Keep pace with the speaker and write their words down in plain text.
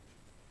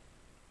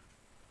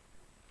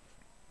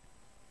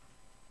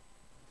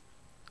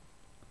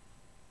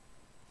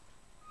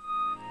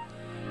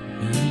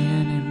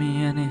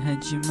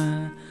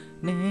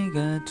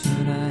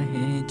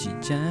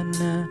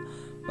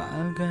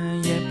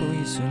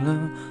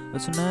입술로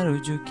어서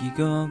나를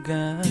죽이고 가.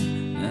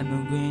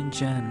 나는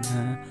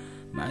괜찮아.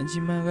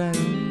 마지막 하루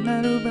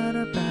나를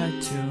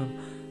바라봐줘.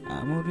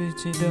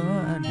 아무렇지도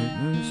않은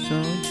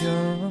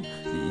웃어줘.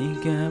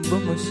 네가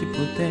보고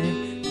싶을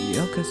때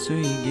기억할 수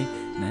있게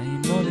나의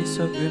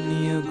머릿속에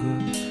네 얼굴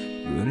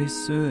그릴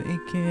수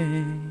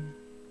있게.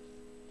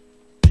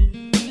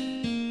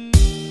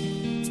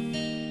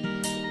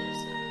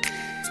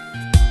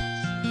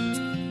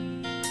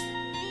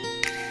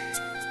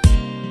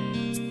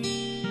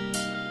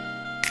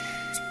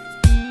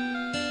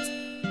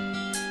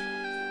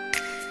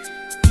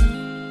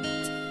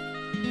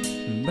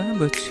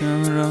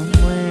 바보처럼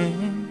왜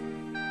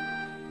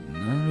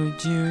너를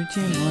지우지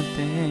못해.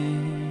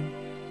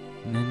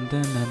 난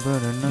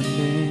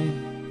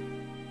떠나버렸는데.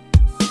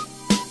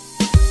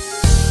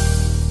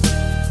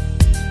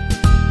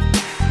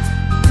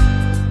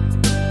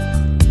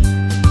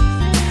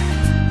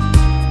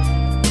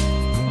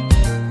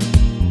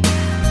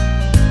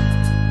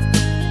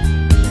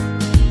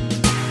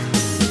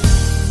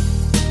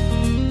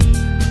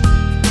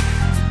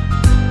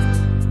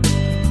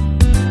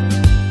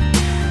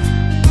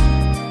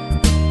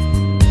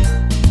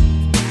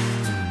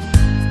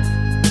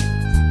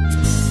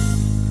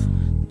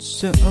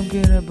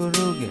 어깨를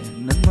부르게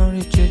난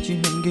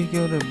머리채지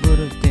한기교를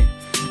부를 때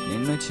내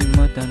놓지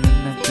못하는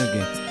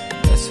낯뜨게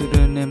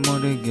가수를 내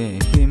모르게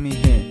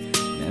희미해.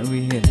 나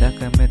위해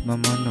닦아맷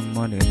머무는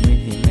머리를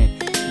힘해.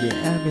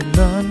 Yeah I've been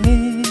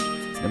lonely.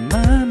 내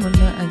마음은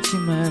나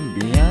알지만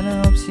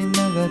미안함 없이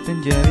나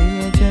같은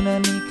자리에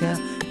전하니까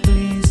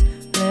Please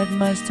let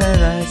my star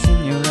rise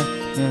in your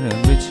life.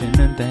 너를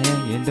비추는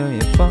다행히 너의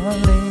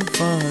falling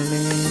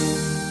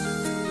falling.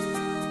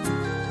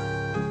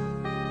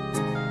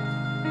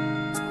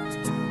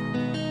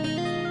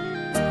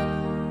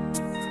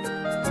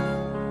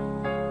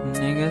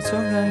 내가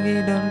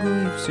속삭이던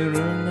그 입술을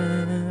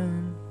난